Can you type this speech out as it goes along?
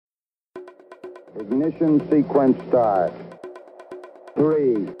Ignition sequence start.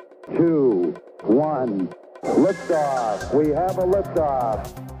 3, 2, 1. Liftoff. We have a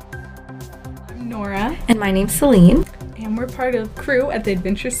liftoff. I'm Nora. And my name's Celine. And we're part of Crew at the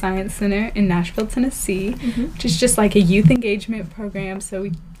Adventure Science Center in Nashville, Tennessee, which is just like a youth engagement program. So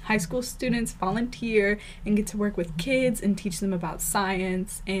high school students volunteer and get to work with kids and teach them about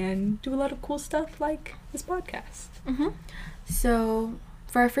science and do a lot of cool stuff like this podcast. So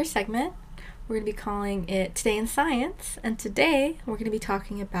for our first segment, we're going to be calling it Today in Science. And today we're going to be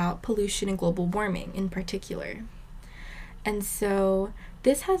talking about pollution and global warming in particular. And so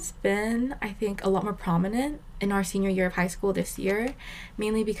this has been, I think, a lot more prominent in our senior year of high school this year,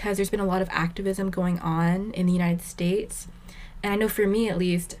 mainly because there's been a lot of activism going on in the United States. And I know for me, at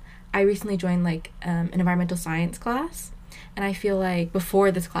least, I recently joined an environmental science class. And I feel like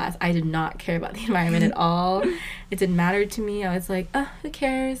before this class, I did not care about the environment at all. It didn't matter to me. I was like, oh, who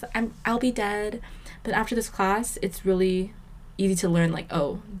cares? I'll be dead. But after this class, it's really easy to learn,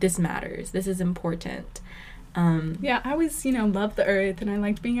 oh, this matters. This is important. Yeah, I always, loved the earth and I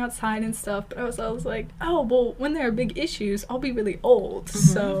liked being outside and stuff, but I was always like, oh, well, when there are big issues, I'll be really old,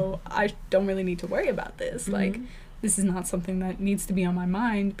 so I don't really need to worry about this. This is not something that needs to be on my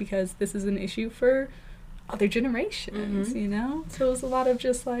mind because this is an issue for other generations, So it was a lot of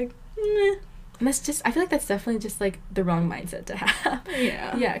just meh. And that's just, I feel like that's definitely just the wrong mindset to have.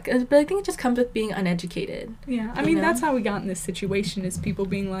 Yeah. Yeah, but I think it just comes with being uneducated. Yeah, I mean, that's how we got in this situation, is people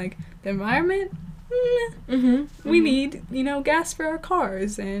being like, the environment, we need, gas for our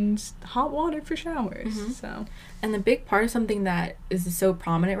cars and hot water for showers, so. And the big part of something that is so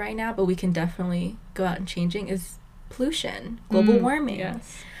prominent right now, but we can definitely go out and changing, is pollution, global warming.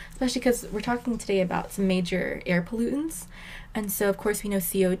 Yes. Especially because we're talking today about some major air pollutants. And so, of course, we know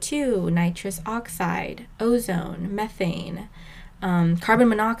CO2, nitrous oxide, ozone, methane, carbon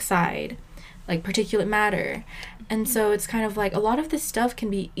monoxide, particulate matter. And so it's kind of a lot of this stuff can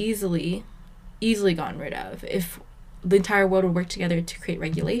be easily gotten rid of if the entire world would work together to create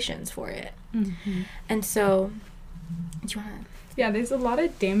regulations for it. And so, do you want to... Yeah, there's a lot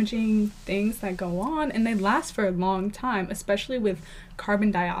of damaging things that go on, and they last for a long time, especially with carbon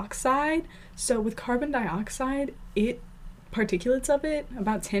dioxide. So with carbon dioxide, particulates of it,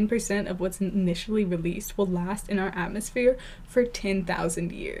 about 10% of what's initially released, will last in our atmosphere for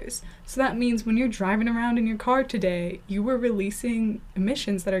 10,000 years. So that means when you're driving around in your car today, you were releasing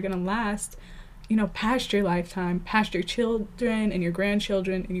emissions that are going to last, past your lifetime, past your children and your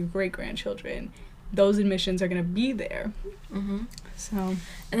grandchildren and your great-grandchildren. Those emissions are going to be there. So,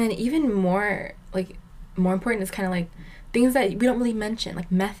 and then even more important is kind of things that we don't really mention, like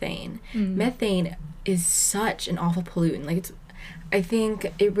methane. Methane is such an awful pollutant. I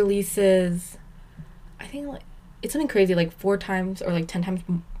think it releases, it's something crazy, 4 times or 10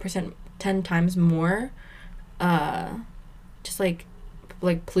 times more, just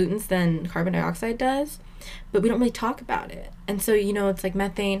pollutants than carbon dioxide does. But we don't really talk about it. And so, it's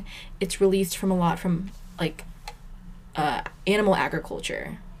methane, it's released from animal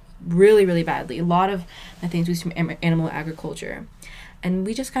agriculture. Really, really badly. A lot of methane is released from animal agriculture. And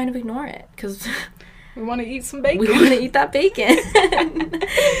we just kind of ignore it because... we want to eat some bacon. We want to eat that bacon.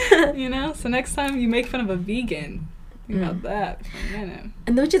 So next time you make fun of a vegan, think about that for a minute.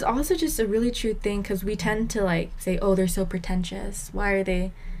 And which is also just a really true thing, because we tend to, say, oh, they're so pretentious. Why are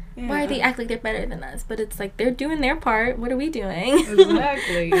they act like they're better than us? But it's they're doing their part. What are we doing?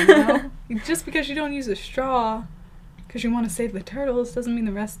 Exactly. Just because you don't use a straw because you want to save the turtles doesn't mean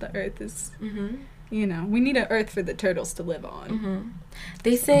the rest of the earth is, we need an earth for the turtles to live on.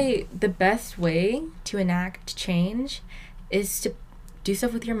 They say the best way to enact change is to do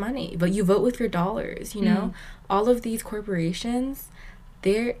stuff with your money. But you vote with your dollars, All of these corporations,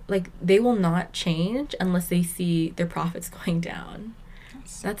 they will not change unless they see their profits going down.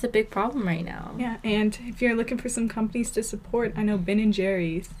 That's a big problem right now. Yeah, and if you're looking for some companies to support, I know Ben &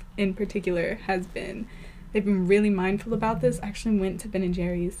 Jerry's in particular they've been really mindful about this. I actually went to Ben &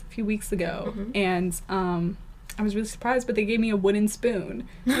 Jerry's a few weeks ago, and I was really surprised, but they gave me a wooden spoon.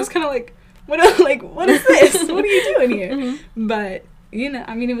 I was kind of what is this? What are you doing here? But,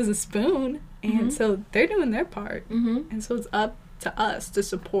 it was a spoon, and so they're doing their part, and so it's up to us to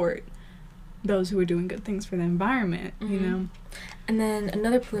support those who are doing good things for the environment, And then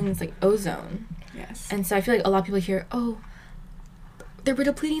another pollutant is ozone. Yes. And so I feel a lot of people hear, oh, they're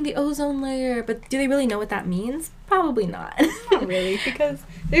depleting the ozone layer, but do they really know what that means? Probably not. Not really, because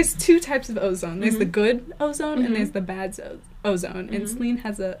there's 2 types of ozone. There's the good ozone and there's the bad ozone. And Celine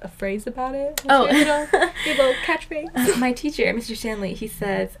has a phrase about it. Your little catchphrase. My teacher, Mr. Stanley, he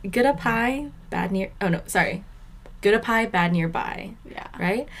says, good up high, bad near... Oh, no, sorry. good up high, bad nearby. Yeah.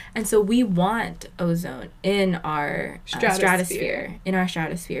 Right? And so we want ozone in our stratosphere,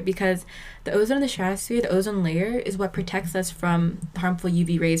 because the ozone in the stratosphere, the ozone layer, is what protects us from harmful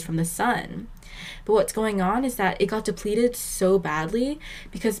UV rays from the sun. But what's going on is that it got depleted so badly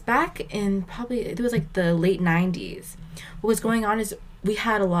because back in probably, it was like the late 90s, what was going on is we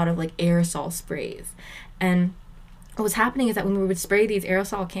had a lot of like aerosol sprays. And what was happening is that when we would spray these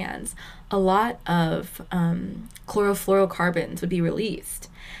aerosol cans, a lot of chlorofluorocarbons would be released.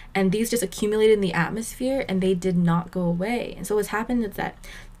 And these just accumulated in the atmosphere and they did not go away. And so what's happened is that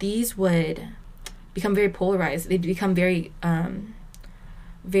these would become very polarized. They'd become very,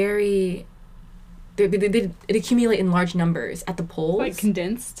 they'd accumulate in large numbers at the poles. Like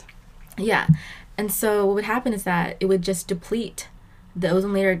condensed? Yeah. And so what would happen is that it would just deplete the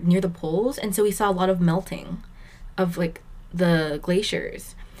ozone layer near the poles. And so we saw a lot of melting of like the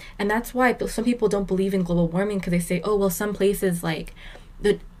glaciers. And that's why some people don't believe in global warming, because they say, oh, well, some places like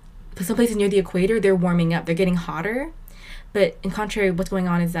some places near the equator, they're warming up, they're getting hotter. But in contrary, what's going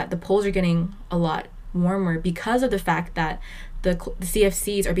on is that the poles are getting a lot warmer because of the fact that the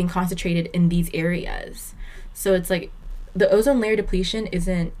CFCs are being concentrated in these areas. So it's like the ozone layer depletion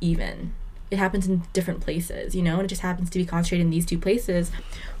isn't even. It happens in different places, you know, and it just happens to be concentrated in these two places,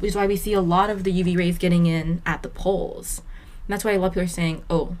 which is why we see a lot of the UV rays getting in at the poles. And that's why a lot of people are saying,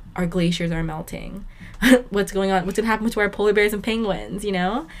 oh, our glaciers are melting. What's going on? What's going to happen to our polar bears and penguins, you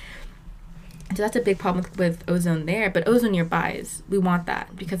know? So that's a big problem with ozone there. But ozone nearby, we want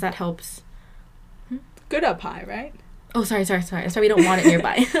that because that helps. Good up high, right? Oh, sorry. That's why we don't want it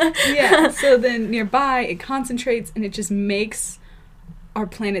nearby. Yeah, so then nearby, it concentrates and it just makes our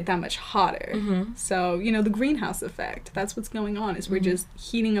planet that much hotter. Mm-hmm. So, you know, the greenhouse effect, that's what's going on, is we're just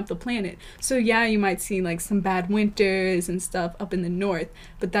heating up the planet. So yeah, you might see like some bad winters and stuff up in the north,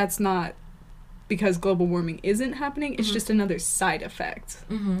 but that's not because global warming isn't happening. It's just another side effect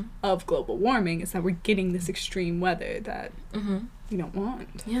of global warming, is that we're getting this extreme weather that we don't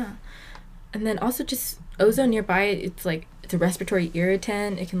want. Yeah. And then also just ozone nearby, it's a respiratory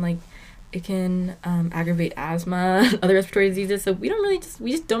irritant. It can aggravate asthma, other respiratory diseases. So we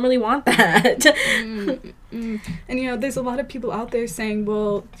just don't really want that. And, you know, there's a lot of people out there saying,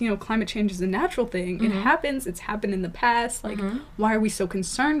 well, you know, climate change is a natural thing. It happens. It's happened in the past. Like, why are we so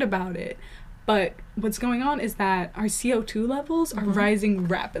concerned about it? But what's going on is that our CO2 levels are rising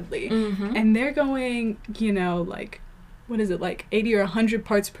rapidly. And they're going, you know, like, what is it, like 80 or 100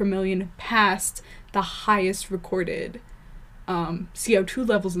 parts per million past the highest recorded CO2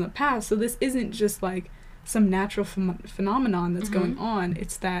 levels in the past. So this isn't just like some natural phenomenon that's going on.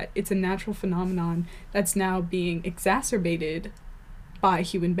 It's that it's a natural phenomenon that's now being exacerbated by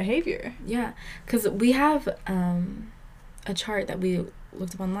human behavior. Yeah, because we have a chart that we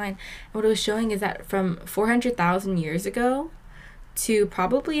looked up online, and what it was showing is that from 400,000 years ago to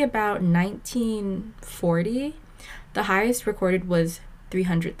probably about 1940, the highest recorded was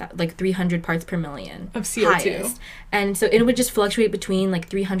 300 parts per million of CO2. Highest. And so it would just fluctuate between like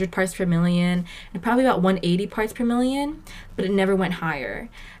 300 parts per million and probably about 180 parts per million, but it never went higher.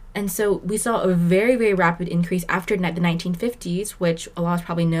 And so we saw a very, very rapid increase after the 1950s, which a lot of us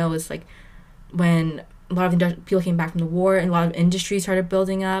probably know is like when a lot of people came back from the war and a lot of industries started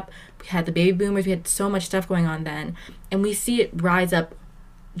building up. We had the baby boomers. We had so much stuff going on then. And we see it rise up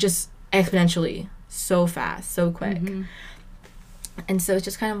just exponentially, so fast, so quick. And so it's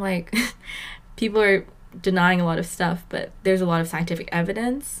just kind of like people are denying a lot of stuff, but there's a lot of scientific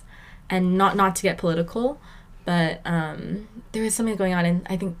evidence. And not to get political, but there was something going on, and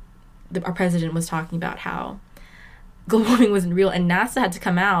I think our president was talking about how global warming wasn't real, and NASA had to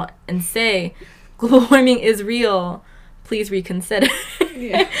come out and say global warming is real, please reconsider.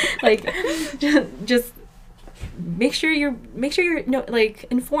 Yeah. Like just make sure you're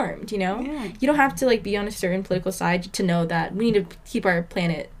informed, you know? Yeah. You don't have to like be on a certain political side to know that we need to keep our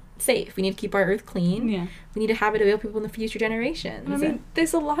planet safe. We need to keep our earth clean. Yeah. We need to have it available to people in the future generations. I mean,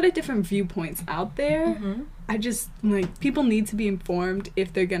 there's a lot of different viewpoints out there. I just, like, people need to be informed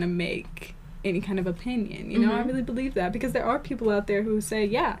if they're gonna make any kind of opinion, you know? I really believe that, because there are people out there who say,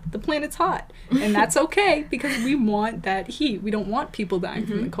 yeah, the planet's hot, and that's okay, because we want that heat. We don't want people dying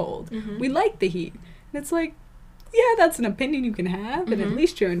from the cold. We like the heat. And it's like, yeah, that's an opinion you can have, but at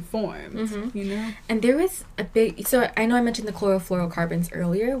least you're informed, you know? And there was a big, so I know I mentioned the chlorofluorocarbons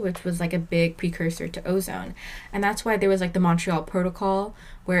earlier, which was like a big precursor to ozone. And that's why there was like the Montreal Protocol,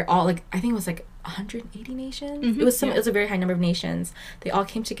 where all like, I think it was like 180 nations? It was a very high number of nations. They all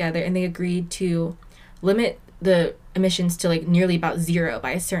came together and they agreed to limit the emissions to like nearly about zero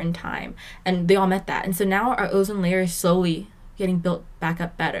by a certain time. And they all met that. And so now our ozone layer is slowly getting built back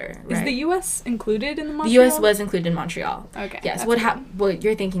up better. Right? Is the U.S. included in the Montreal? The U.S. was included in Montreal. Okay. Yes. What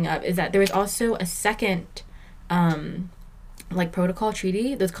you're thinking of is that there was also a second, like protocol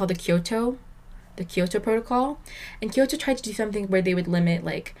treaty that's called the Kyoto Protocol, and Kyoto tried to do something where they would limit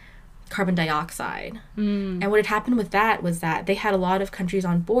like carbon dioxide. And what had happened with that was that they had a lot of countries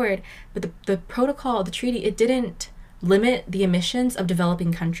on board, but the protocol, the treaty, it didn't limit the emissions of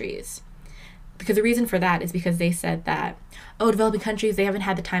developing countries. Because the reason for that is because they said that, developing countries, they haven't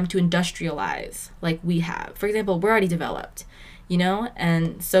had the time to industrialize like we have. For example, we're already developed, you know,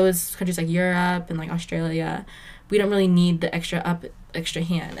 and so is countries like Europe and like Australia. We don't really need the extra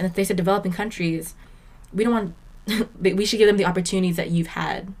hand. And if they said developing countries, we don't want, we should give them the opportunities that you've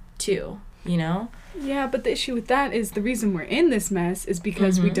had too, you know? Yeah, but the issue with that is the reason we're in this mess is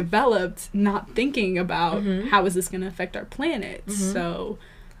because we developed not thinking about how is this going to affect our planet. So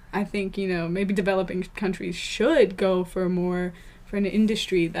I think, you know, maybe developing countries should go for an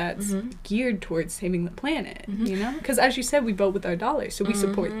industry that's geared towards saving the planet, you know? Because as you said, we vote with our dollars. So we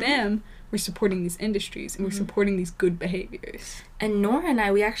support them. We're supporting these industries and we're supporting these good behaviors. And Nora and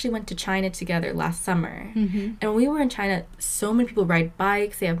I, we actually went to China together last summer. And when we were in China, so many people ride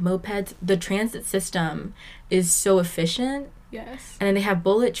bikes, they have mopeds. The transit system is so efficient. Yes. And then they have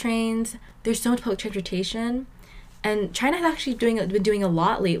bullet trains. There's so much public transportation. And China has actually been doing a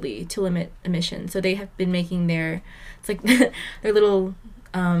lot lately to limit emissions. So they have been making their little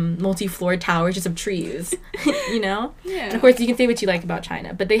multi-floor towers just of trees, you know? Yeah. And of course, you can say what you like about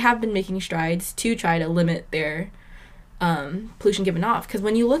China, but they have been making strides to try to limit their pollution given off. Because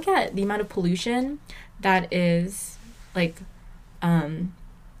when you look at the amount of pollution that is, like,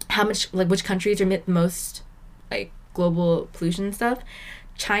 how much, like, which countries emit the most, like, global pollution and stuff,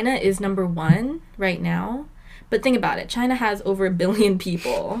 China is number 1 right now. But think about it. China has over 1 billion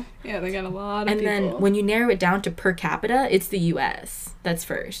people. Yeah, they got a lot of people. And then when you narrow it down to per capita, it's the U.S. that's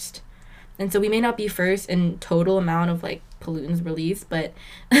first. And so we may not be first in total amount of, like, pollutants released, but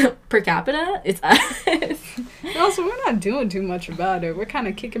per capita, it's us. Also, we're not doing too much about it. We're kind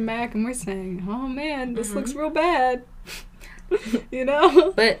of kicking back and we're saying, oh, man, this looks real bad. You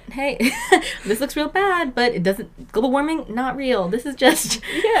know? But hey, this looks real bad, but it doesn't, global warming, not real. This is just,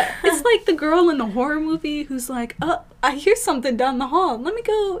 yeah, it's like the girl in the horror movie who's like, oh, I hear something down the hall, let me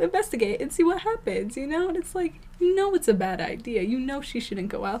go investigate and see what happens, you know? And it's like, you know it's a bad idea, you know she shouldn't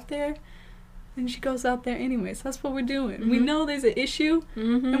go out there, and she goes out there anyways. That's what we're doing. We know there's an issue,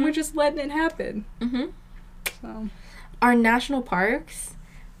 and we're just letting it happen. So our national parks,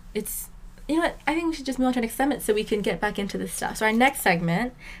 it's, you know what, I think we should just move on to our next segment so we can get back into this stuff. So our next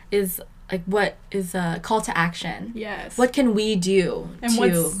segment is, like, what is a call to action? Yes. What can we do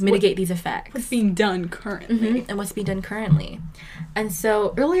to mitigate these effects? What's being done currently. And what's being done currently. And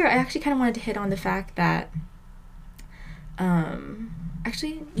so earlier I actually kind of wanted to hit on the fact that,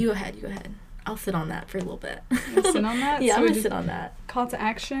 actually, you go ahead. I'll sit on that for a little bit. You'll sit on that? Yeah, So I'm going to sit on that. Call to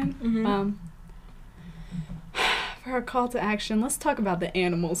action? For our call to action, let's talk about the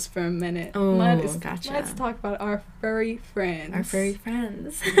animals for a minute. Oh, gotcha. Let's talk about our furry friends. Our furry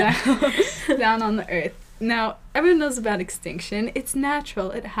friends. down on the earth. Now, everyone knows about extinction. It's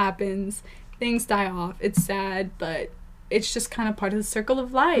natural. It happens. Things die off. It's sad, but it's just kind of part of the circle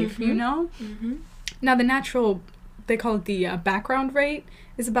of life, you know? Now, the natural, they call it the background rate,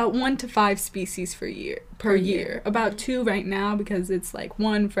 is about 1 to 5 species per year. About 2 right now because it's like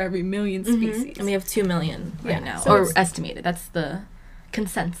 1 for every million species. And we have 2 million right now, so or estimated. That's the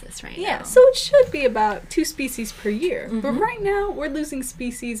consensus right now. Yeah, so it should be about 2 species per year. But right now, we're losing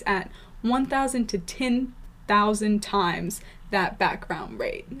species at 1,000 to 10,000 times that background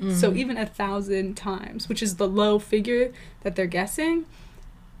rate. So even 1,000 times, which is the low figure that they're guessing,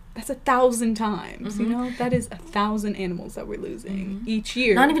 that's 1,000 times, you know? That is 1,000 animals that we're losing each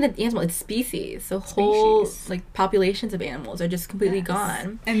year. Not even an animal, it's species. So whole, like, populations of animals are just completely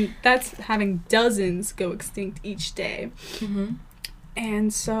gone. And that's having dozens go extinct each day.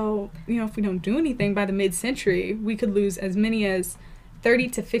 And so, you know, if we don't do anything by the mid-century, we could lose as many as 30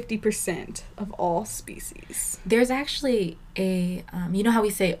 to 50% of all species. There's actually a, you know how we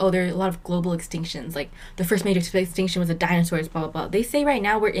say, oh, there are a lot of global extinctions, like the first major extinction was the dinosaurs, blah, blah, blah. They say right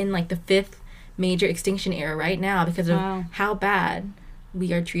now we're in, like, the 5th major extinction era right now because of how bad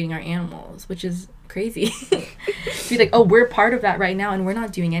we are treating our animals, which is crazy. To be like, oh, we're part of that right now and we're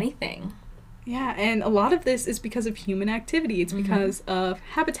not doing anything. Yeah, and a lot of this is because of human activity. It's because of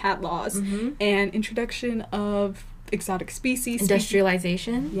habitat laws and introduction of exotic species.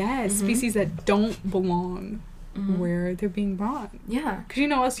 Industrialization. Yes, species that don't belong where they're being brought. Yeah.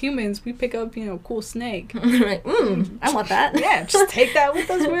 Because, us humans, we pick up, a cool snake. Like, I want that. Yeah, just take that with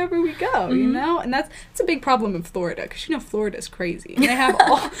us wherever we go, And that's a big problem in Florida, because, Florida's crazy. And they have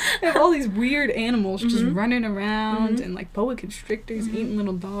all these weird animals just running around, and, like, boa constrictors eating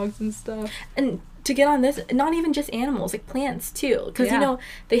little dogs and stuff. And to get on this, not even just animals, like plants, too. Because,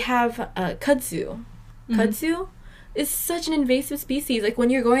 they have kudzu. Kudzu is such an invasive species. Like, when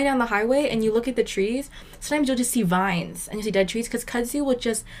you're going down the highway and you look at the trees, sometimes you'll just see vines and you'll see dead trees, because kudzu will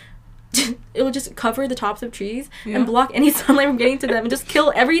just it will just cover the tops of trees and block any sunlight from getting to them and just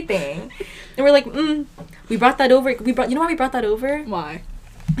kill everything. And we're like, we brought that over. You know why we brought that over? Why?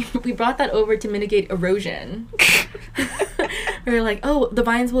 We brought that over to mitigate erosion. We were like, oh, the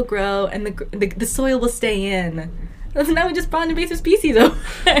vines will grow and the soil will stay in. So now we just brought an invasive species over.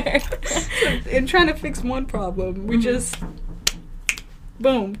 In trying to fix one problem, we just,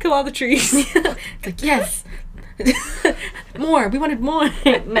 boom, kill all the trees. It's like, yes. More. We wanted more.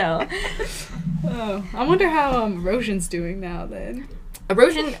 No. Oh, I wonder how erosion's doing now then.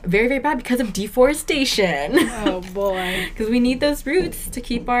 Erosion, very, very bad because of deforestation. Oh, boy. Because we need those roots to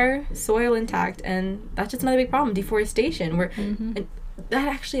keep our soil intact, and that's just another big problem, deforestation. And that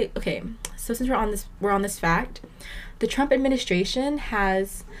actually, okay, so since we're on this fact, the Trump administration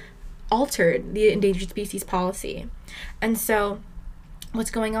has altered the endangered species policy. And so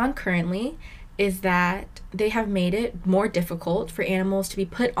what's going on currently is that they have made it more difficult for animals to be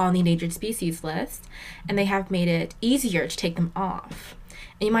put on the endangered species list, and they have made it easier to take them off.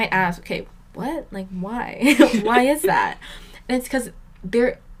 And you might ask, okay, what? Like, why? Why is that? And it's because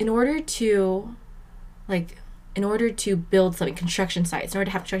in order to build something, construction sites, in order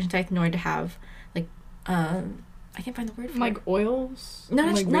to have construction sites, in order to have, like, I can't find the word for like it. oils? No,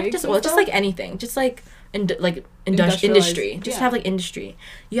 like not just oil, just like anything. Just like industry. Just have like industry.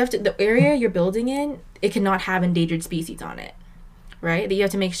 You have to, the area you're building in, it cannot have endangered species on it. Right? That you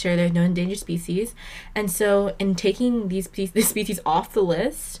have to make sure there's no endangered species. And so in taking these species off the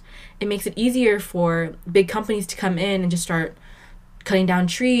list, it makes it easier for big companies to come in and just start cutting down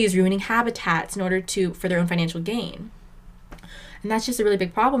trees, ruining habitats in order for their own financial gain. And that's just a really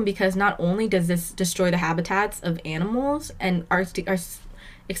big problem, because not only does this destroy the habitats of animals, and our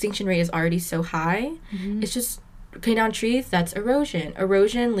extinction rate is already so high, it's just cutting down trees, that's erosion.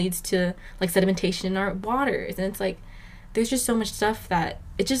 Erosion leads to, like, sedimentation in our waters. And it's like, there's just so much stuff that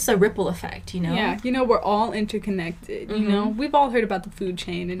it's just a ripple effect, Yeah, we're all interconnected, We've all heard about the food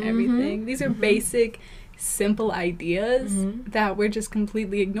chain and everything. These are basic, simple ideas that we're just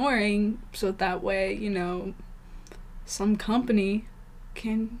completely ignoring, so that way, some company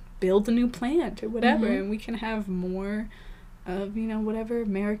can build a new plant or whatever, and we can have more of, whatever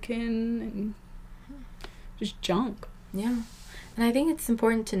American and just junk. Yeah. And I think it's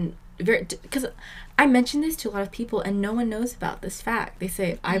important to, because I mention this to a lot of people and no one knows about this fact. They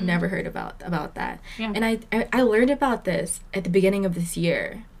say, I've never heard about that. Yeah. And I learned about this at the beginning of this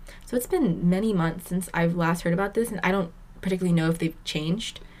year. So it's been many months since I've last heard about this, and I don't particularly know if they've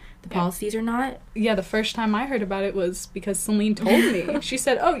changed the policies or not. Yeah, the first time I heard about it was because Celine told me. She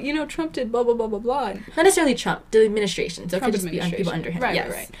said, oh, Trump did blah, blah, blah, blah, blah. Not necessarily Trump, the administration. So it could just be people under him. Right,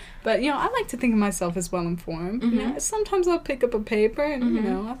 yes. Right. But, I like to think of myself as well-informed. Sometimes I'll pick up a paper and,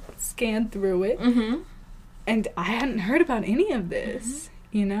 I'll scan through it. And I hadn't heard about any of this,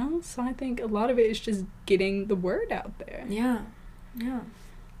 So I think a lot of it is just getting the word out there. Yeah. Yeah.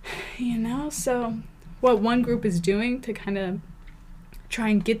 So what one group is doing to kind of try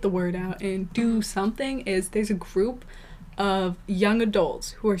and get the word out and do something is there's a group of young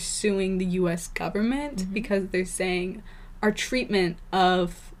adults who are suing the U.S. government because they're saying our treatment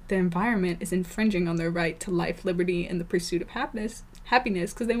of the environment is infringing on their right to life, liberty, and the pursuit of happiness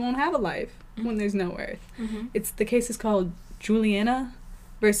because they won't have a life when there's no earth. The case is called Juliana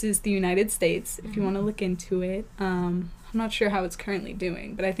versus the United States, if you want to look into it. I'm not sure how it's currently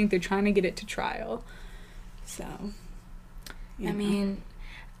doing, but I think they're trying to get it to trial. So, I mean,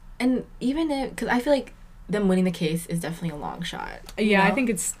 and even if, because I feel like them winning the case is definitely a long shot. Yeah, I think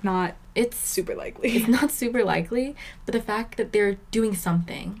it's super likely. It's not super likely, but the fact that they're doing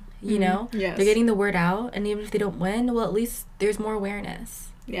something, Yes. They're getting the word out, and even if they don't win, well, at least there's more awareness.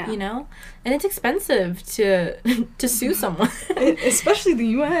 Yeah. And it's expensive to sue someone. Especially the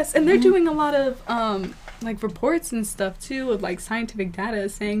U.S. And they're doing a lot of, reports and stuff, too, with, scientific data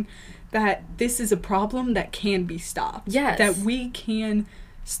saying that this is a problem that can be stopped. Yes. That we can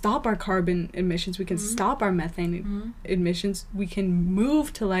stop our carbon emissions. We can stop our methane emissions. We can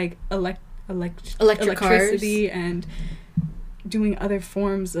move to, electricity cars. And doing other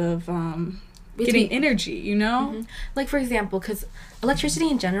forms of... getting energy, you know? Mm-hmm. Like, for example, because electricity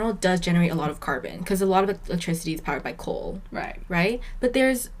in general does generate a lot of carbon, because a lot of electricity is powered by coal. Right? But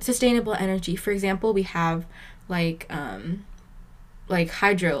there's sustainable energy. For example, we have, like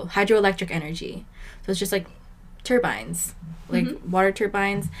hydroelectric energy. So it's just, like, turbines, like water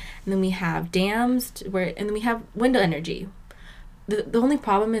turbines. And then we have dams, and then we have wind energy. The only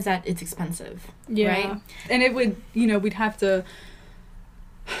problem is that it's expensive. Yeah. Right? And it would, we'd have to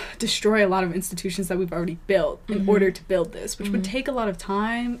destroy a lot of institutions that we've already built in order to build this, which would take a lot of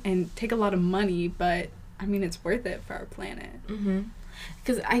time and take a lot of money, but I mean, it's worth it for our planet.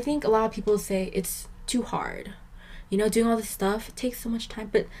 Because I think a lot of people say it's too hard. Doing all this stuff, it takes so much time.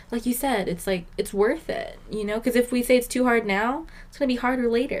 But like you said, it's like, it's worth it, because if we say it's too hard now, it's going to be harder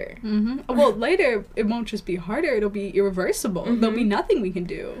later. Well, later, it won't just be harder, it'll be irreversible. There'll be nothing we can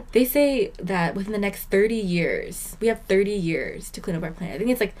do. They say that within the next 30 years, we have 30 years to clean up our planet. I think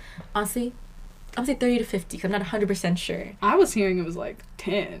it's like, honestly, I would say 30 to 50, because I'm not 100% sure. I was hearing it was like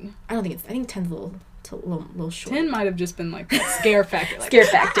 10. I think 10's a little short. 10 might have just been like that scare factor. Like, scare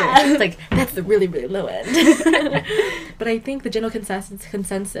factor. It's like, that's the really, really low end. But I think the general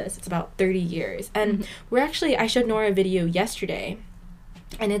consensus, it's about 30 years. And I showed Nora a video yesterday,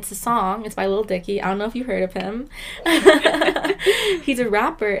 and it's a song. It's by Lil Dicky. I don't know if you've heard of him. He's a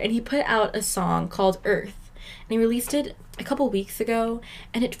rapper, and he put out a song called Earth. And he released it a couple weeks ago,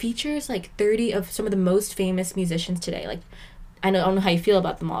 and it features like 30 of some of the most famous musicians today. Like, I don't know how you feel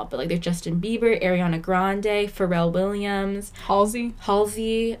about them all, but like there's Justin Bieber, Ariana Grande, Pharrell Williams,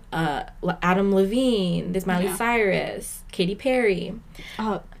 Halsey, Adam Levine, there's Miley Cyrus, Katy Perry.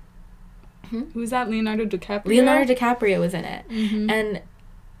 Who's that? Leonardo DiCaprio? Leonardo DiCaprio was in it. And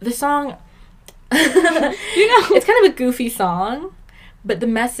the song, it's kind of a goofy song, but the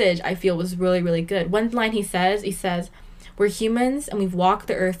message I feel was really, really good. One line he says, we're humans and we've walked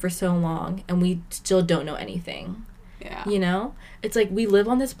the earth for so long and we still don't know anything. Yeah. It's like we live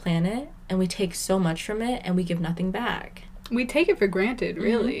on this planet and we take so much from it and we give nothing back. We take it for granted,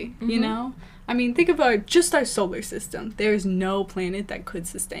 really, I mean, think of our solar system. There is no planet that could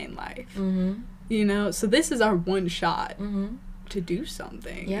sustain life, so this is our one shot to do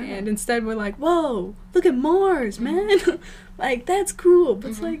something. Yeah. And instead we're like, whoa, look at Mars, man. Like, that's cool. But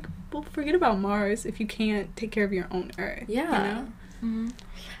it's like, well, forget about Mars if you can't take care of your own Earth. Yeah. And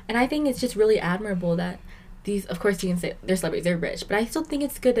I think it's just really admirable that these, of course, you can say they're celebrities, they're rich, but I still think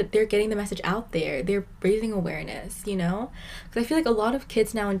it's good that they're getting the message out there. They're raising awareness, Because I feel like a lot of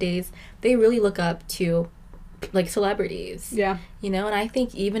kids nowadays, they really look up to, like, celebrities. Yeah. And I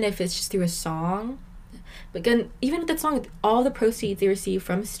think even if it's just through a song, but again, even with that song, all the proceeds they receive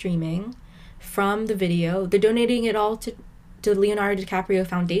from streaming, from the video, they're donating it all to the Leonardo DiCaprio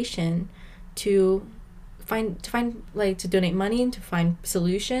Foundation to donate money and to find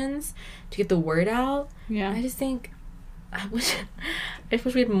solutions, to get the word out. Yeah. I just think I wish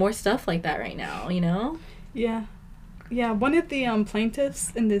we had more stuff like that right now, Yeah. Yeah, one of the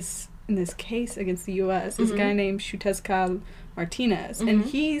plaintiffs in this case against the US is a guy named Xiuhtezcatl Martinez, and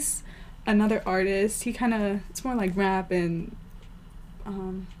he's another artist. He it's more like rap, and I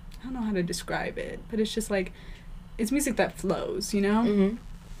don't know how to describe it, but it's just like, it's music that flows,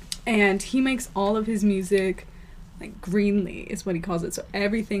 And he makes all of his music, like, greenly is what he calls it. So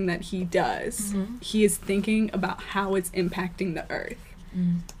everything that he does, he is thinking about how it's impacting the earth.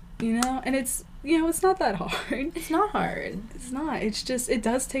 And it's, it's not that hard. It's not hard. It's not. It's just, it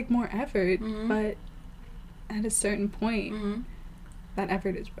does take more effort, but at a certain point, that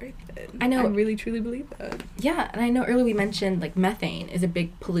effort is worth it. I know. I really, truly believe that. Yeah, and I know earlier we mentioned, like, methane is a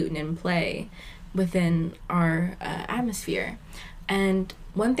big pollutant in play within our atmosphere. And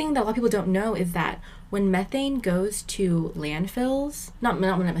one thing that a lot of people don't know is that when methane goes to landfills, not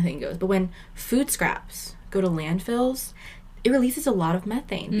when methane goes, but when food scraps go to landfills, it releases a lot of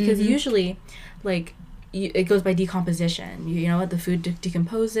methane. Because usually, like, it goes by decomposition. The food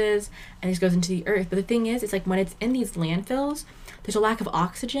decomposes and it just goes into the earth. But the thing is, it's like when it's in these landfills, there's a lack of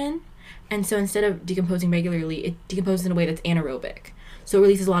oxygen. And so instead of decomposing regularly, it decomposes in a way that's anaerobic. So it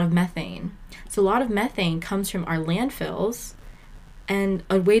releases a lot of methane. So a lot of methane comes from our landfills. And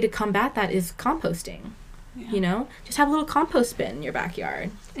a way to combat that is composting. Yeah. Just have a little compost bin in your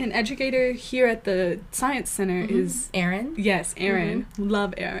backyard. An educator here at the Science Center is Erin. Yes, Erin.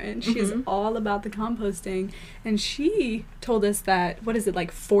 Love Erin. She is all about the composting. And she told us that, what is it,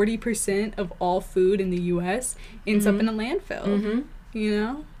 like 40% of all food in the U.S. ends up in a landfill.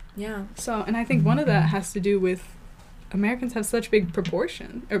 Yeah. So, and I think one of that has to do with Americans have such big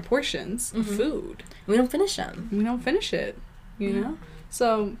portions of food. We don't finish them. We don't finish it.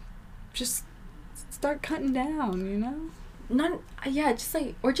 So just start cutting down, just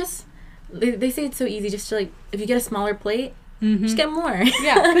like, or just they say it's so easy just to, like, if you get a smaller plate, just get more.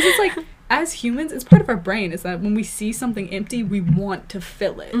 Yeah, because it's like, as humans, it's part of our brain is that when we see something empty, we want to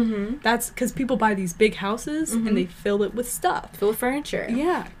fill it. That's because people buy these big houses and they fill it with stuff. Fill with furniture.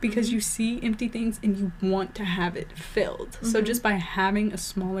 Yeah, because you see empty things and you want to have it filled. So just by having a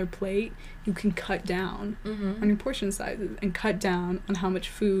smaller plate, you can cut down on your portion sizes and cut down on how much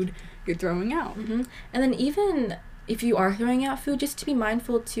food you're throwing out. And then even if you are throwing out food, just to be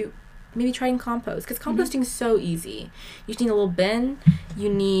mindful to maybe try and compost, because composting is so easy. You just need a little bin, you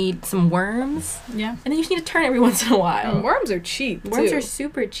need some worms, Yeah. and then you just need to turn every once in a while. And worms are cheap, Worms too. are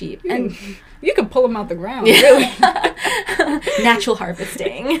super cheap. And you can pull them out the ground, really. Natural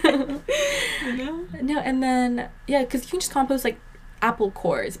harvesting. You know? No, and then, yeah, because you can just compost, like, apple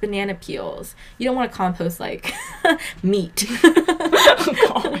cores, banana peels. You don't want to compost, like, meat. Oh,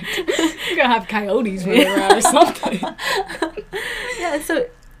 God. You're gonna have coyotes running around or something. Yeah, so,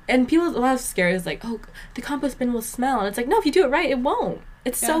 and people, a lot of scare is like, oh, the compost bin will smell. And it's like, no, if you do it right, it won't.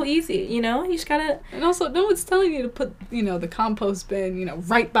 It's so easy, you know? You just gotta... And also, no one's telling you to put, the compost bin,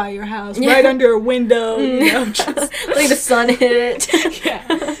 right by your house, right under a window, just... letting the sun hit it. Yeah.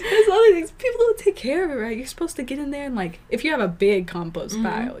 There's other things. People don't take care of it, right? You're supposed to get in there and, like, if you have a big compost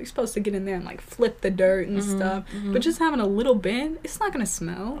pile, you're supposed to get in there and, like, flip the dirt and stuff. But just having a little bin, it's not gonna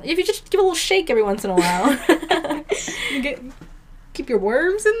smell. If you just give a little shake every once in a while. Keep your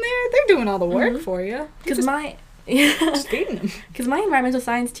worms in there. They're doing all the work for you. Because Just feeding them. Because my environmental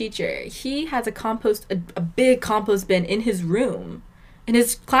science teacher, he has a big compost bin in his room, in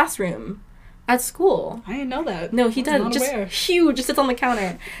his classroom, at school. I didn't know that. No, he does. Just huge, just sits on the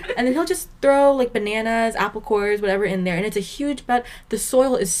counter. And then he'll just throw, like, bananas, apple cores, whatever in there. And it's a huge bed. The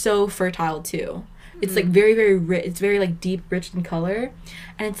soil is so fertile, too. It's, like, very, very rich. It's very, like, deep, rich in color.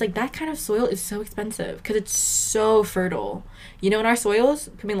 And it's, like, that kind of soil is so expensive because it's so fertile. And our soils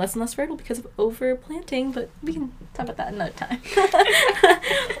becoming less and less fertile because of overplanting, but we can talk about that another time.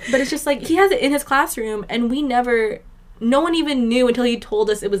 But it's just, like, he has it in his classroom, and no one even knew until he told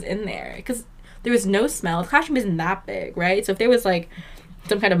us it was in there because there was no smell. The classroom isn't that big, right? So if there was, like,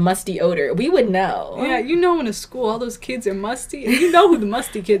 some kind of musty odor, we would know. Yeah, in a school, all those kids are musty, and you know who the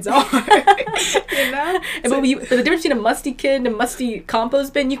musty kids are. But the difference between a musty kid and a musty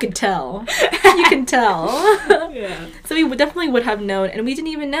compost bin, you can tell. You can tell. Yeah. So we definitely would have known, and we didn't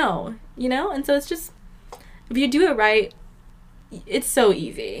even know, And so it's just, if you do it right, it's so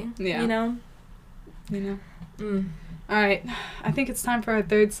easy. Yeah. All right, I think it's time for our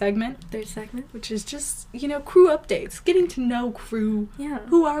third segment. Which is just, crew updates. Getting to know crew. Yeah.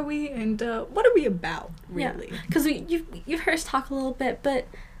 Who are we and what are we about, really? Because you've heard us talk a little bit, but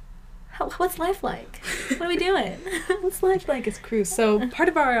what's life like? What are we doing? What's life like as crew? So part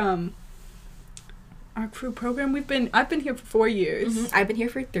of our crew program, I've been here for 4 years. I've been here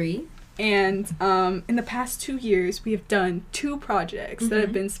for 3. And in the past 2 years, we have done 2 projects that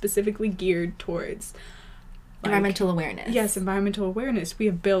have been specifically geared towards environmental awareness. Yes, environmental awareness. We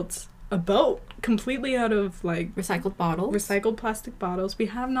have built a boat completely out of, like, recycled recycled plastic bottles. We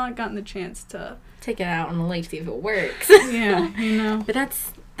have not gotten the chance to take it out on the lake to see if it works. Yeah, But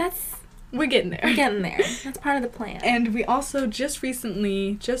that's we're getting there. That's part of the plan. And we also just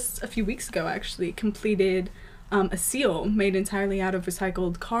recently, just a few weeks ago actually, completed a seal made entirely out of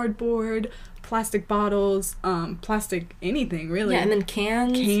recycled cardboard, plastic bottles, plastic anything really. Yeah, and then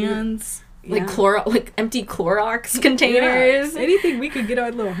cans. Yeah. Like empty Clorox containers. Yeah. Anything we could get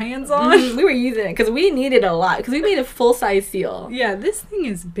our little hands on. We were using it because we needed a lot. Because we made a full-size seal. Yeah, this thing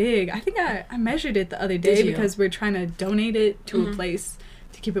is big. I think I measured it the other day because we're trying to donate it to a place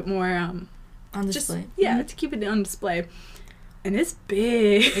to keep it more on display. To keep it on display. And it's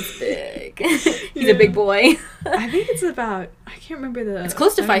big. It's big. He's a big boy. I think it's about, I can't remember the... It's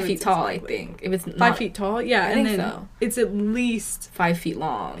close to 5 feet tall, exactly. I think. If it's 5 feet tall? Yeah. I think so. It's at least... 5 feet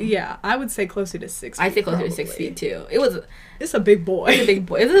long. Yeah. I would say closer to 6 feet. I'd say closer to 6 feet, too. It's a big boy. It's a big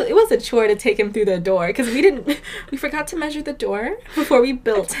boy. It was a chore to take him through the door because we forgot to measure the door before we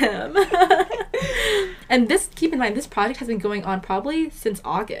built him. And keep in mind, this project has been going on probably since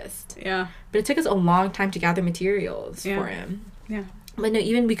August. Yeah. But it took us a long time to gather materials for him. Yeah. But no,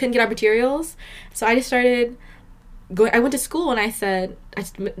 even we couldn't get our materials. So I just started I went to school and I said,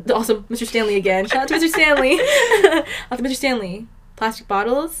 also Mr. Stanley again. Shout out to Mr. Stanley. Mr. Stanley, plastic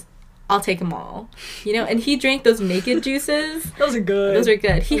bottles, I'll take them all. And he drank those Naked juices. Those are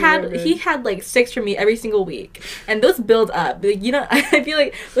good. He had like 6 for me every single week. And those build up. I feel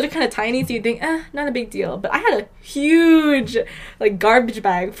like those are kind of tiny, so you think, not a big deal. But I had a huge like garbage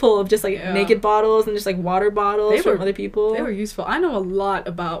bag full of just like Yeah. naked bottles and just like water bottles They from were- other people. They were useful. I know a lot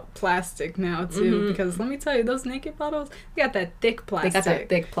about plastic now too, because let me tell you, those naked bottles, they got that thick plastic. They got that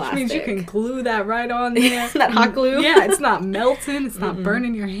thick Which means you plastic. can glue that right on there. That hot glue. Yeah, it's not melting. It's not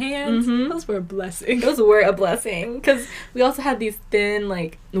burning your hands. Mhm. Those were a blessing. Those were a blessing because we also had these thin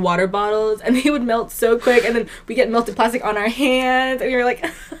like water bottles and they would melt so quick, and then we get melted plastic on our hands and we were like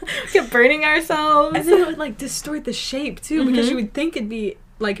we kept burning ourselves. And then it would like distort the shape too, because you would think it'd be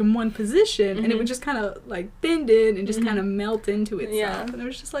like in one position, and it would just kind of like bend it and just kind of melt into itself. Yeah. And it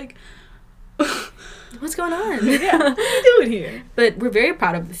was just like, What's going on? yeah, what are you doing here? But we're very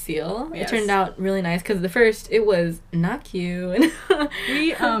proud of the seal. It Yes. turned out really nice because the first it was not cute.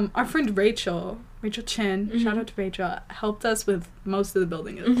 We our friend Rachel Chen, shout out to Rachel, helped us with most of the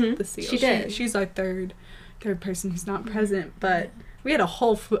building of the seal. She did. She's our third person who's not present, but we had a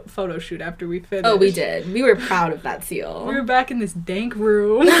whole photo shoot after we finished. Oh, we did. We were proud of that seal. We were back in this dank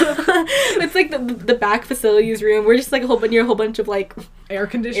room, It's like the back facilities room. We're just like a whole bunch of like air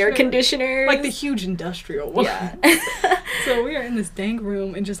conditioners, air conditioners. like the huge industrial one. Yeah. So we are in this dank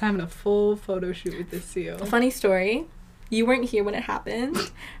room and just having a full photo shoot with this seal. Funny story. You weren't here when it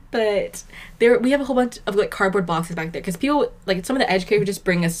happened, but we have a whole bunch of like cardboard boxes back there because people like some of the educators would just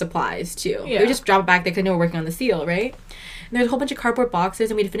bring us supplies too. They Yeah. would just drop it back there because they know we're working on the seal, right? And there's a whole bunch of cardboard boxes,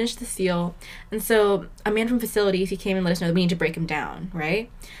 and we'd finished the seal, and so a man from facilities, he came and let us know that we need to break him down, right?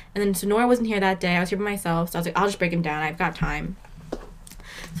 And then so Nora wasn't here that day. I was here by myself, so I was like, I'll just break him down. I've got time. So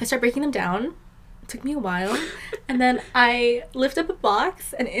I start breaking them down. It took me a while, and then I lift up a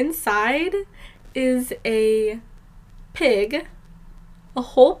box, and inside is a pig, a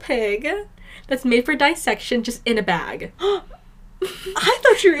whole pig that's made for dissection, just in a bag. I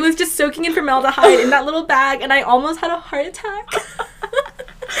thought you It was just soaking in formaldehyde in that little bag, and I almost had a heart attack.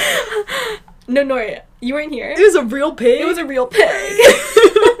 No, Nora, you weren't here. It was a real pig. It was a real pig.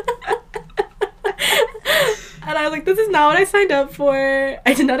 And I was like, this is not what I signed up for.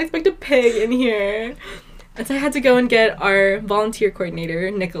 I did not expect a pig in here. And so I had to go and get our volunteer coordinator,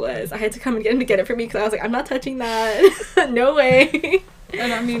 Nicholas. I had to come and get him to get it for me because I was like, I'm not touching that. No way.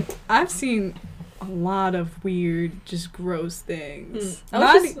 And I mean, I've seen a lot of weird, just gross things. I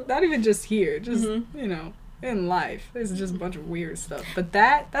was Not even just here, just Mm-hmm. you know, in life. There's just a bunch of weird stuff. But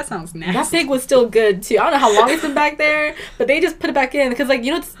that sounds nasty. That pig was still good too. I don't know how long it's been back there, but they just put it back in because, like,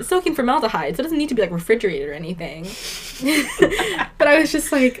 you know, it's soaking formaldehyde, so it doesn't need to be like refrigerated or anything. But I was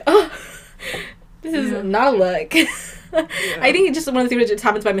just like, oh, this is not a look. I think it's just one of the things that just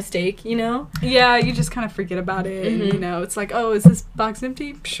happens by mistake, you know? Yeah, you just kind of forget about it, and Mm-hmm. you know, it's like, oh, is this box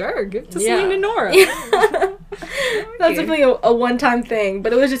empty? Sure, give it to Yeah. Selena and Nora. That's definitely a one-time thing,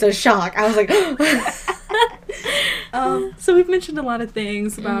 but it was just a shock. I was like, So we've mentioned a lot of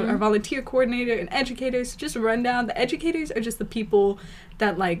things Mm-hmm. about our volunteer coordinator and educators. Just a rundown. The educators are just the people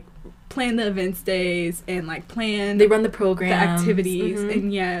that like plan the events days and like plan they run the the programs. activities, Mhm.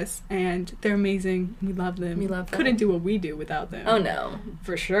 and yes, and they're amazing. We love them. We love them. Couldn't do what we do without them. Oh, no.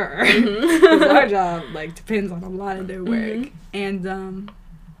 For sure. Mm-hmm. 'Cause our job like depends on a lot of their work, and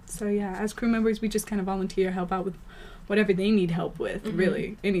so yeah, as crew members, we just kind of volunteer, help out with whatever they need help with. Mm-hmm.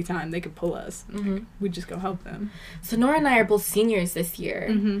 Really, anytime they could pull us, we just go help them. So Nora and I are both seniors this year,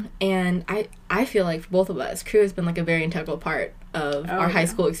 Mm-hmm. and I feel like for both of us, crew has been like a very integral part of Oh, our high yeah.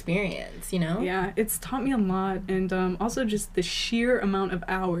 school experience, you know? Yeah, it's taught me a lot, and also just the sheer amount of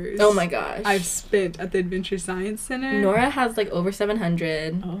hours. Oh my gosh. I've spent at the Adventure Science Center. Nora has like over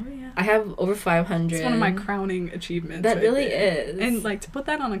 700. Oh yeah. I have over 500. It's one of my crowning achievements. That right really there. is. And like to put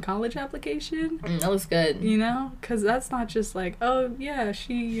that on a college application, That was good. you know, because that's not just like, oh yeah,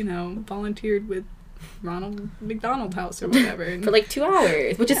 she, you know, volunteered with Ronald McDonald House or whatever. And For like 2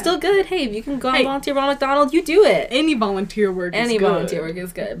 hours, which is Yeah. still good. Hey, if you can go and Hey. volunteer Ronald McDonald, you do it. any volunteer work Any is good. volunteer work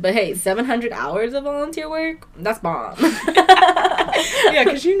is good. But hey, 700 hours of volunteer work? That's bomb. Yeah,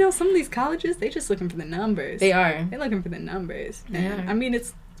 because you know, some of these colleges, they just looking for the numbers. They are. They're looking for the numbers. They And, are. I mean,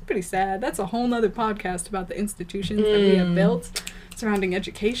 it's pretty sad. That's a whole nother podcast about the institutions that we have built surrounding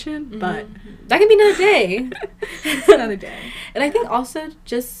education, but That can be another day. it's another day. And I think also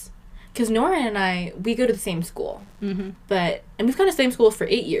just because Nora and I, we go to the same school. Mm-hmm. And we've gone to the same school for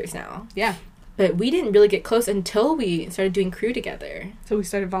 8 years now. Yeah. But we didn't really get close until we started doing crew together. So we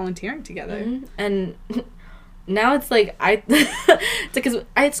started volunteering together. And now it's like, it's because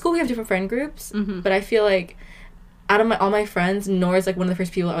at school we have different friend groups, Mhm. but I feel like out of all my friends, Nora's like one of the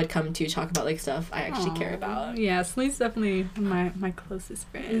first people I would come to talk about like stuff I actually care about. Yeah, Celine's definitely my closest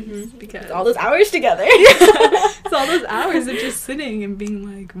friends because All those hours together. it's all those hours of just sitting and being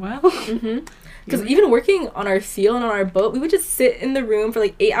like, well. Because even working on our seal and on our boat, we would just sit in the room for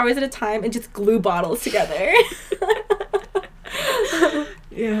like 8 hours at a time and just glue bottles together.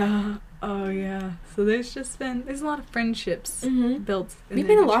 Yeah. Oh, yeah. So there's a lot of friendships built. We've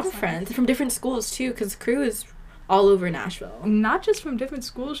made a lot of friends from different schools, too, because Crew is all over Nashville. Not just from different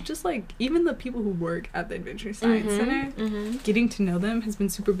schools, just, like, even the people who work at the Adventure Science Center. Getting to know them has been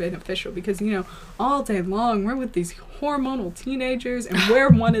super beneficial because, you know, all day long, we're with these hormonal teenagers, and we're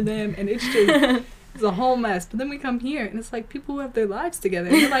one of them, and it's just... It's a whole mess. But then we come here, and it's like people who have their lives together.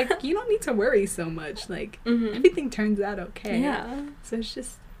 And they're like, you don't need to worry so much. Like, everything turns out okay. Yeah. So it's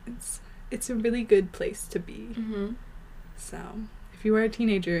just, it's a really good place to be. So, if you are a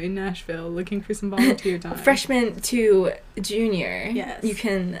teenager in Nashville looking for some volunteer time. Freshman to junior. Yes. You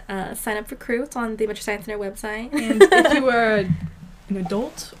can sign up for Crew. It's on the Adventure Science Center website. And if you are an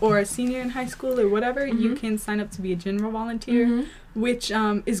adult or a senior in high school or whatever, you can sign up to be a general volunteer, which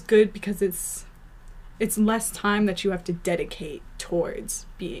is good because it's less time that you have to dedicate towards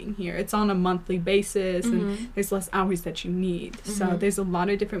being here. It's on a monthly basis, and there's less hours that you need. So there's a lot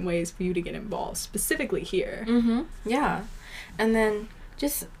of different ways for you to get involved, specifically here. Yeah. And then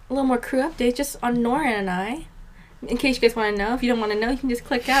just a little more Crew update just on Nora and I. In case you guys want to know. If you don't want to know, you can just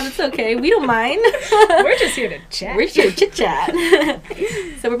click out. It's okay. We don't mind. We're just here to chat. We're here to chit-chat.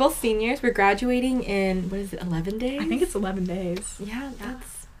 So we're both seniors. We're graduating in, 11 days? I think it's 11 days. Yeah,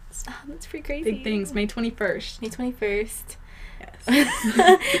 that's pretty crazy. Big things. May 21st. May 21st. Yes.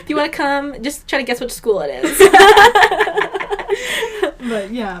 If you want to come, just try to guess which school it is.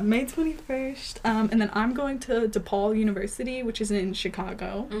 But yeah, May 21st. And then I'm going to DePaul University, which is in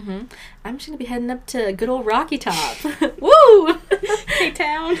Chicago. I'm just going to be heading up to good old Rocky Top. Woo!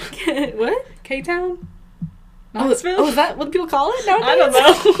 K-Town. What? K-Town? Knoxville? Oh, is that what people call it nowadays? I don't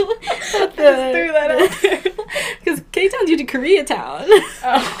know. Just threw that out there. Because K-Town's usually Koreatown.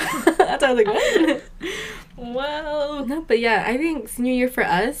 Oh. That's how I was like, what? Well. No, but yeah, I think senior year for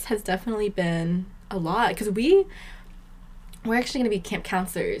us has definitely been a lot. Because we're actually going to be camp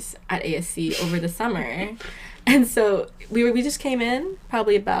counselors at ASC over the summer. And so we just came in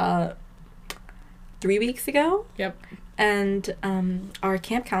probably about 3 weeks ago. Yep. And our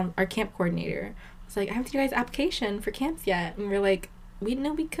camp coordinator was like, I haven't seen you guys' application for camps yet. And we're like, we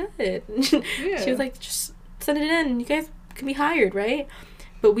know we could. Yeah. She was like, just send it in. You guys can be hired, right?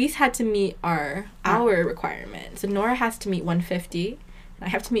 But we had to meet our hour requirement. So Nora has to meet 150, and I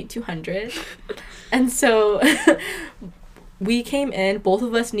have to meet 200. And so we came in, both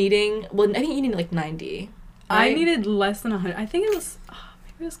of us needing, I think you needed like 90. I needed less than 100. I think it was,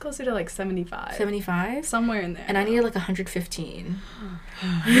 maybe it was closer to like 75. 75? Somewhere in there. And I needed like 115.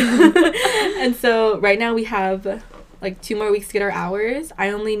 And so right now we have like 2 more weeks to get our hours. I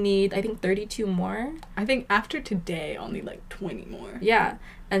only need, I think, 32 more. I think after today, I'll need like 20 more. Yeah.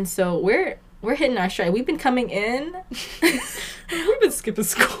 And so we're hitting our stride. We've been coming in. We've been skipping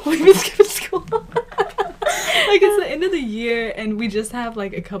school. Like, it's the end of the year, and we just have,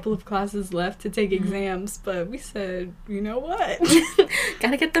 like, a couple of classes left to take exams, but we said, you know what?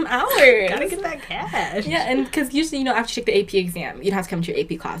 Gotta get them hours. Gotta get that cash. Yeah, and because usually, you know, after you take the AP exam, you don't have to come to your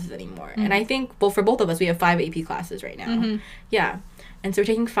AP classes anymore. And I think, well, for both of us, we have 5 AP classes right now. Yeah. And so we're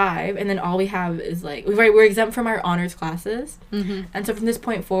taking 5, and then all we have is, like, we're exempt from our honors classes. And so from this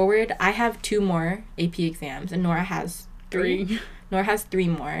point forward, I have 2 more AP exams, and Nora has 3. Nora has 3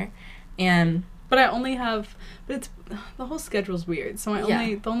 more. But I only have, the whole schedule's weird. So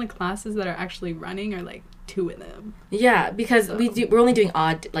the only classes that are actually running are like 2 of them. Yeah, because we're only doing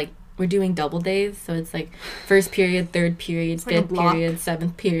we're doing double days. So it's like first period, third period, fifth period,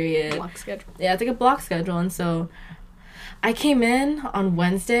 7th period. Block schedule. Yeah, it's like a block schedule. And so I came in on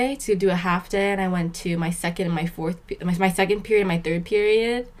Wednesday to do a half day, and I went to my second and my second period and my third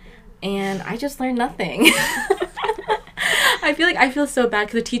period, and I just learned nothing. I feel so bad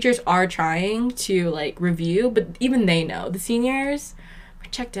because the teachers are trying to like review, but even they know the seniors are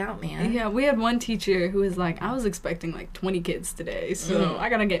checked out, man. Yeah, we had one teacher who was like, I was expecting like 20 kids today, so I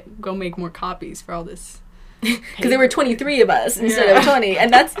gotta go make more copies for all this. Because there were 23 of us instead of 20,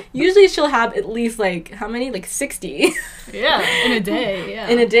 and that's usually she'll have at least like how many, like 60. Yeah, in a day.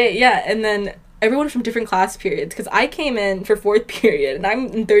 Yeah, and then everyone from different class periods, because I came in for 4th period and I'm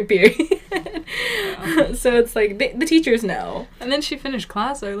in 3rd period. Yeah. So it's like the teachers know. And then she finished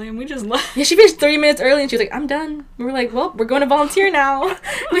class early and we just left. Yeah, she finished 30 minutes early and she was like, I'm done. We were like, well, we're going to volunteer now.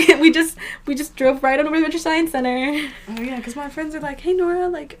 we just drove right on over to Adventure Science Center. Oh yeah, because my friends are like, hey Nora,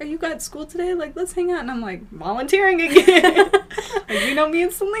 like, are you at school today? Like, let's hang out. And I'm like, volunteering again. Like, you know me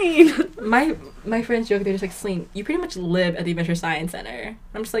and Celine. My friends joke, they're just like, Celine, you pretty much live at the Adventure Science Center.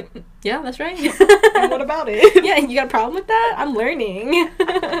 I'm just like, yeah, that's right. And what about it? Yeah, you got a problem with that? I'm learning.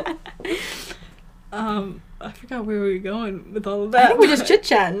 I forgot where we were going with all of I that. think we're just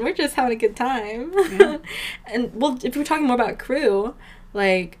chit-chatting. We're just having a good time. Yeah. And, well, if we're talking more about crew,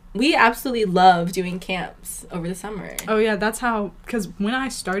 like, we absolutely love doing camps over the summer. Oh yeah, that's how, because when I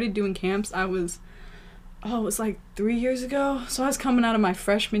started doing camps, it was like 3 years ago. So I was coming out of my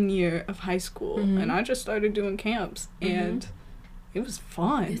freshman year of high school, and I just started doing camps, and it was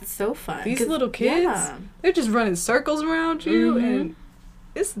fun. It's so fun. These little kids, they're just running circles around you, and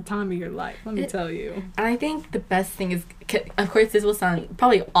it's the time of your life, let me tell you. And I think the best thing is, of course, this will sound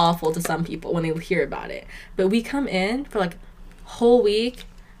probably awful to some people when they hear about it, but we come in for like whole week,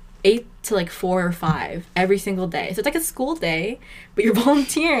 8 to like 4 or 5 every single day. So it's like a school day, but you're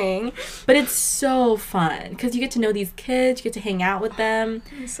volunteering. But it's so fun because you get to know these kids, you get to hang out with them,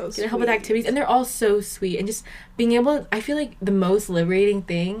 It's so get sweet. to help with activities, and they're all so sweet. And just being able, I feel like the most liberating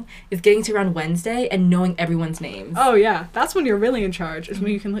thing is getting to around Wednesday and knowing everyone's names. Oh yeah, that's when you're really in charge. Is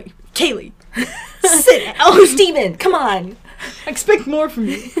when you can like, Kaylee, Sit down. Oh, Steven, come on. expect more from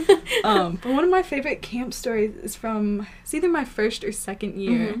you. But one of my favorite camp stories is from, it's either my first or second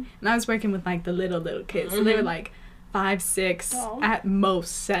year, and I was working with like the little kids, so they were like 5, 6, at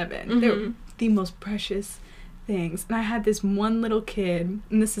most 7. They were the most precious things. And I had this one little kid,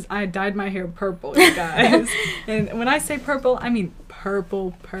 and I dyed my hair purple, you guys. And when I say purple, I mean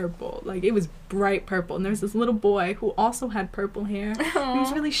purple, like it was bright purple. And there was this little boy who also had purple hair. And he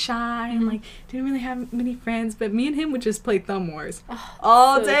was really shy and like didn't really have many friends, but me and him would just play thumb wars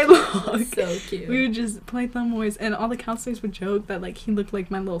all so day cute. long. So cute. We would just play thumb wars, and all the counselors would joke that like he looked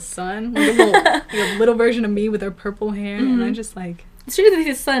like my little son, like a little version of me with her purple hair. And I just like, It's true that he's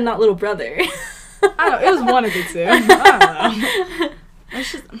his son, not little brother. I don't know, it was one of the two. I don't know.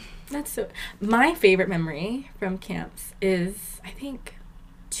 It's just, That's so. My favorite memory from camps is, I think,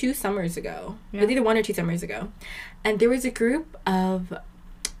 2 summers ago. It was either 1 or 2 summers ago, and there was a group of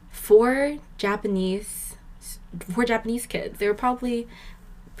 4 Japanese kids. They were probably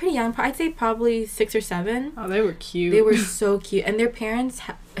pretty young. I'd say probably 6 or 7. oh, they were cute. They were so cute, and their parents,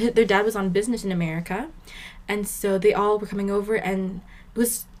 their dad was on business in America, and so they all were coming over, and it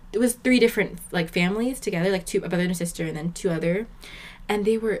was 3 different like families together, like 2, a brother and a sister, and then 2 other. And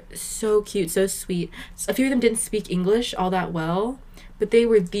they were so cute, so sweet. A few of them didn't speak English all that well, but they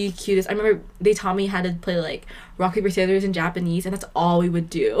were the cutest. I remember they taught me how to play, like, rock, paper, scissors in Japanese, and that's all we would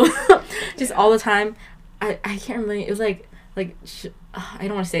do. Just all the time. I can't remember. It was like I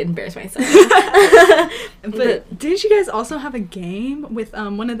don't want to say it, embarrass myself. But didn't you guys also have a game with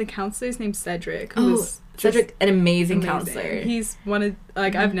one of the counselors named Cedric? Who was Cedric, an amazing counselor. He's one of,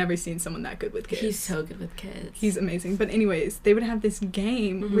 like, I've never seen someone that good with kids. He's so good with kids. He's amazing. But anyways, they would have this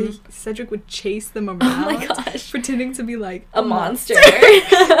game where Cedric would chase them around. Oh my gosh. Pretending to be like a monster.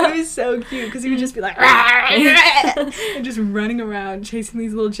 It was so cute because he would just be like and just running around chasing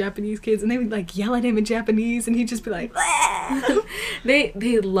these little Japanese kids, and they would like yell at him in Japanese, and he'd just be like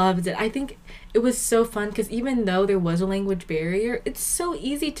They loved it. I think it was so fun because even though there was a language barrier, it's so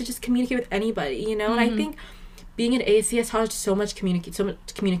easy to just communicate with anybody, you know. And I think being at ACS taught so much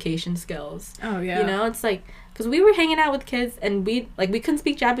communication skills. Oh yeah. You know, it's like, because we were hanging out with kids and we couldn't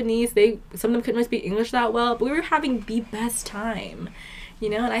speak Japanese. Some of them couldn't really speak English that well, but we were having the best time, you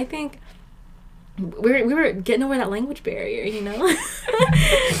know. And I think we were getting over that language barrier, you know,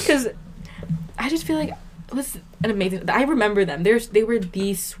 because I just feel like it was an amazing. I remember them. They were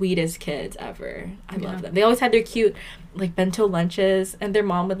the sweetest kids ever. I love them. They always had their cute like bento lunches, and their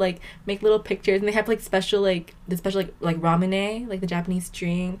mom would like make little pictures, and they have like special like ramune, like the Japanese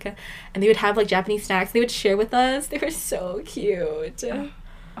drink, and they would have like Japanese snacks they would share with us. They were so cute. I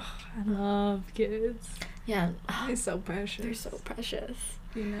love kids. Yeah, They're so precious. they're so precious.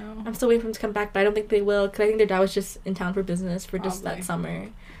 You know. I'm still waiting for them to come back, but I don't think they will, because I think their dad was just in town for business for just Probably. that summer.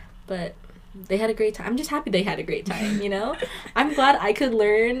 But they had a great time. I'm just happy they had a great time, you know? I'm glad I could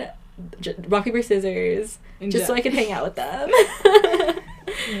learn rock, paper, scissors just so I could hang out with them.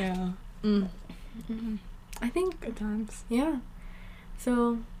 Yeah. I think, Good times. yeah.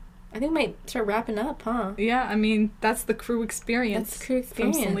 So, I think we might start wrapping up, huh? Yeah, I mean, that's the crew experience. That's crew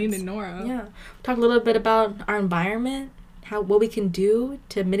experience. From Celine and Nora. Yeah. Talk a little bit about our environment, what we can do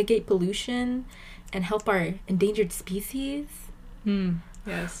to mitigate pollution and help our endangered species.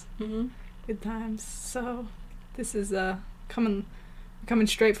 Yes. Mm-hmm. Good times. So, this is coming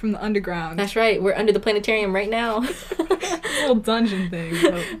straight from the underground. That's right. We're under the planetarium right now. Little dungeon thing.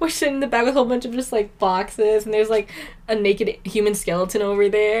 So. We're sitting in the back with a whole bunch of just like boxes, and there's like a naked human skeleton over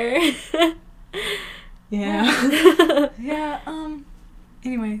there. Yeah. Yeah.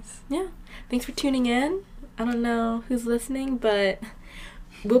 Anyways. Yeah. Thanks for tuning in. I don't know who's listening, but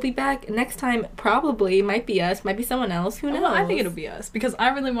we'll be back next time. Probably might be us, might be someone else. Who knows? Well, I think it'll be us because I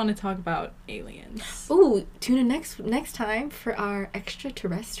really want to talk about aliens. Ooh, tune in next time for our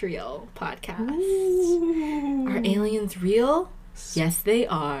extraterrestrial podcast. Ooh. Are aliens real? Yes, they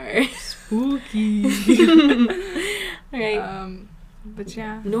are. Spooky. All right. But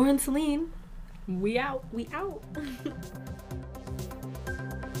yeah. Nora and Celine. We out. We out.